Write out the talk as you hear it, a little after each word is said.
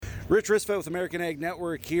Rich Risfeld with American Ag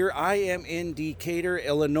Network here. I am in Decatur,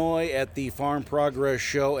 Illinois at the Farm Progress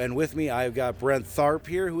Show, and with me I've got Brent Tharp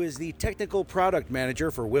here, who is the Technical Product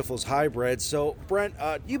Manager for Wyffels Hybrids. So Brent,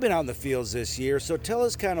 you've been out in the fields this year, so tell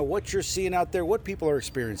us kind of what you're seeing out there, what people are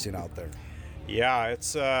experiencing out there. Yeah,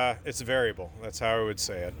 it's variable. That's how I would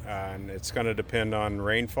say it, and it's going to depend on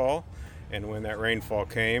rainfall. And when that rainfall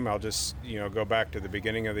came, I'll just go back to the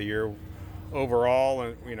beginning of the year. Overall,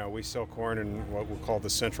 and we sell corn in what we'll call the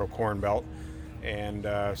Central Corn Belt, and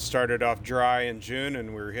started off dry in June, and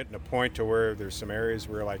we were hitting a point to where there's some areas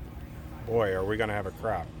where like, boy, are we going to have a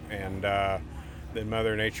crop? And then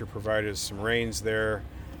Mother Nature provided us some rains there,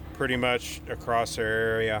 pretty much across our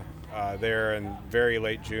area there in very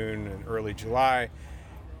late June and early July,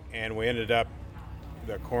 and we ended up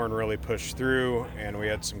the corn really pushed through, and we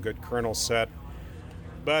had some good kernels set.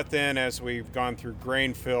 But then as we've gone through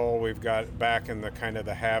grain fill, we've got back in the kind of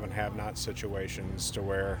the have and have not situations to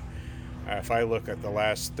where if I look at the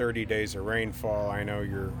last 30 days of rainfall, I know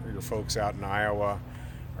your folks out in Iowa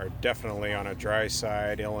are definitely on a dry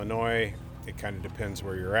side. Illinois, it kind of depends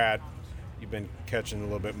where you're at. You've been catching a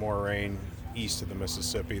little bit more rain east of the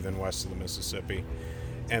Mississippi than west of the Mississippi.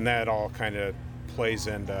 And that all kind of plays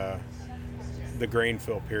into the grain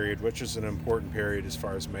fill period, which is an important period as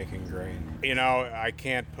far as making grain. I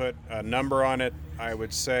can't put a number on it. I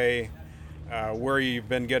would say where you've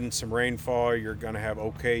been getting some rainfall, you're going to have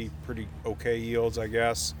pretty okay yields, I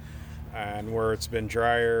guess. And where it's been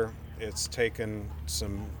drier, it's taken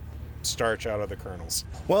some starch out of the kernels.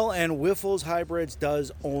 Well, and Wyffels Hybrids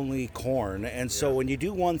does only corn, and so when you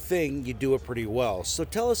do one thing, you do it pretty well. So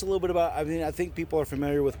tell us a little bit about, I think people are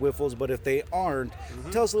familiar with Wyffels, but if they aren't,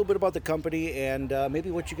 tell us a little bit about the company and maybe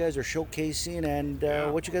what you guys are showcasing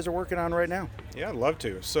and what you guys are working on right now. Yeah, I'd love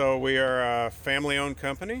to. So we are a family-owned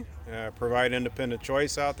company, provide independent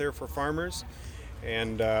choice out there for farmers,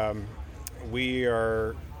 and we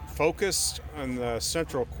are focused on the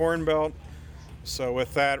Central Corn Belt. So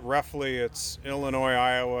with that, roughly it's Illinois,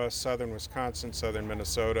 Iowa, southern Wisconsin, southern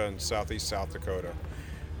Minnesota, and southeast South Dakota.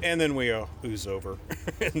 And then we ooze over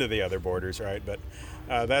into the other borders, right? But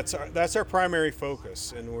that's our primary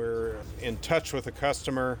focus, and we're in touch with the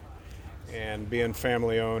customer. And being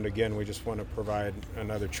family-owned, again, we just want to provide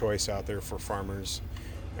another choice out there for farmers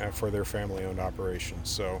for their family-owned operations.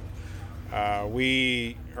 So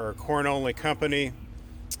we are a corn-only company.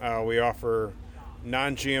 We offer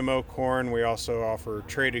non-GMO corn. We also offer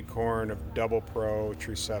traded corn of Double Pro,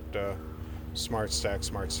 Trucepta, Smart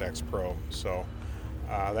Stacks Pro. So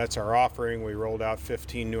that's our offering. We rolled out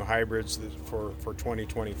 15 new hybrids for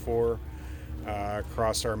 2024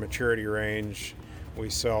 across our maturity range.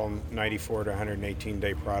 We sell 94 to 118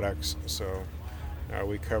 day products, so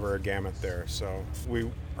we cover a gamut there. So we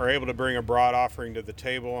are able to bring a broad offering to the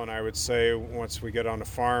table, and I would say once we get on the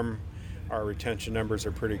farm, our retention numbers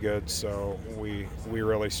are pretty good, so we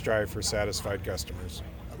really strive for satisfied customers.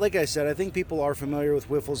 Like I said, I think people are familiar with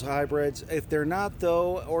Wyffels Hybrids. If they're not,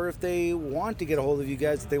 though, or if they want to get a hold of you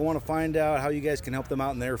guys, if they want to find out how you guys can help them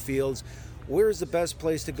out in their fields, where's the best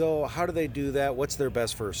place to go? How do they do that? What's their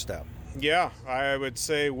best first step? Yeah, I would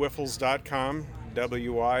say Wyffels.com,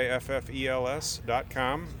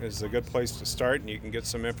 Wyffels.com is a good place to start, and you can get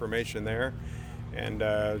some information there. And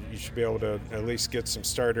you should be able to at least get some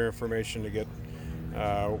starter information to get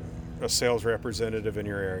a sales representative in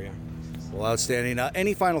your area. Well, outstanding.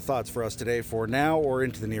 Any final thoughts for us today for now or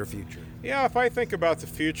into the near future? Yeah, if I think about the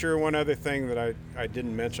future, one other thing that I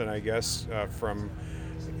didn't mention, I guess, from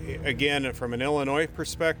an Illinois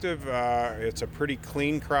perspective, it's a pretty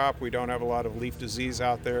clean crop. We don't have a lot of leaf disease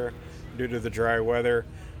out there due to the dry weather.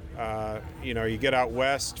 You get out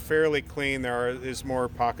west, fairly clean. There is more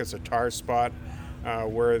pockets of tar spot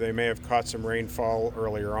where they may have caught some rainfall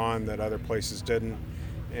earlier on that other places didn't.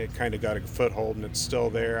 It kind of got a foothold, and it's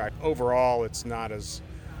still there. Overall, it's not as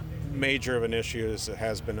major of an issue as it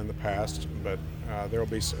has been in the past, but there will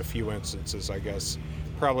be a few instances, I guess,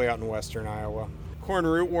 probably out in western Iowa. Corn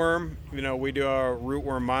rootworm, we do our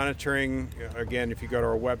rootworm monitoring. Again, if you go to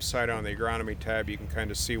our website on the agronomy tab, you can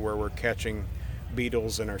kind of see where we're catching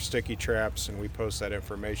beetles in our sticky traps, and we post that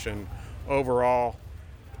information. Overall,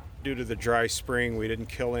 due to the dry spring, we didn't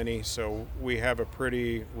kill any, so we have a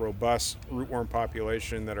pretty robust rootworm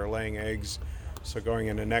population that are laying eggs. So going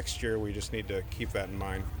into next year, we just need to keep that in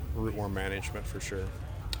mind, rootworm management for sure.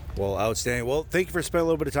 Well, outstanding. Well, thank you for spending a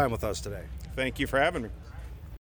little bit of time with us today. Thank you for having me.